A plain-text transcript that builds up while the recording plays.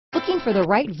Looking for the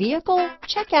right vehicle?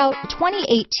 Check out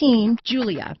 2018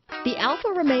 Giulia. The Alfa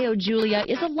Romeo Giulia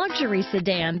is a luxury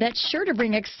sedan that's sure to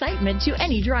bring excitement to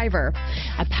any driver.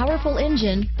 A powerful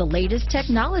engine, the latest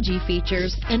technology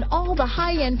features, and all the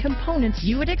high-end components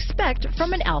you would expect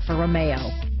from an Alfa Romeo.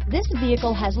 This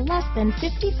vehicle has less than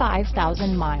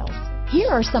 55,000 miles. Here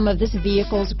are some of this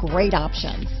vehicle's great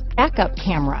options: backup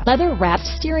camera, leather-wrapped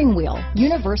steering wheel,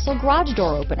 universal garage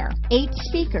door opener, 8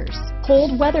 speakers,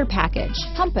 cold weather package,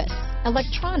 compass,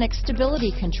 electronic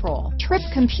stability control, trip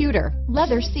computer,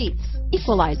 leather seats,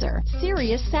 equalizer,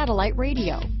 Sirius satellite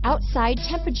radio, outside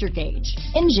temperature gauge,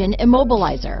 engine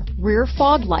immobilizer, rear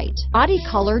fog light, body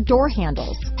color door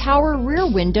handles, power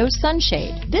rear window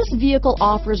sunshade. This vehicle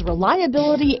offers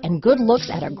reliability and good looks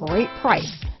at a great price.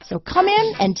 So come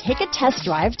in and take a test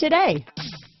drive today.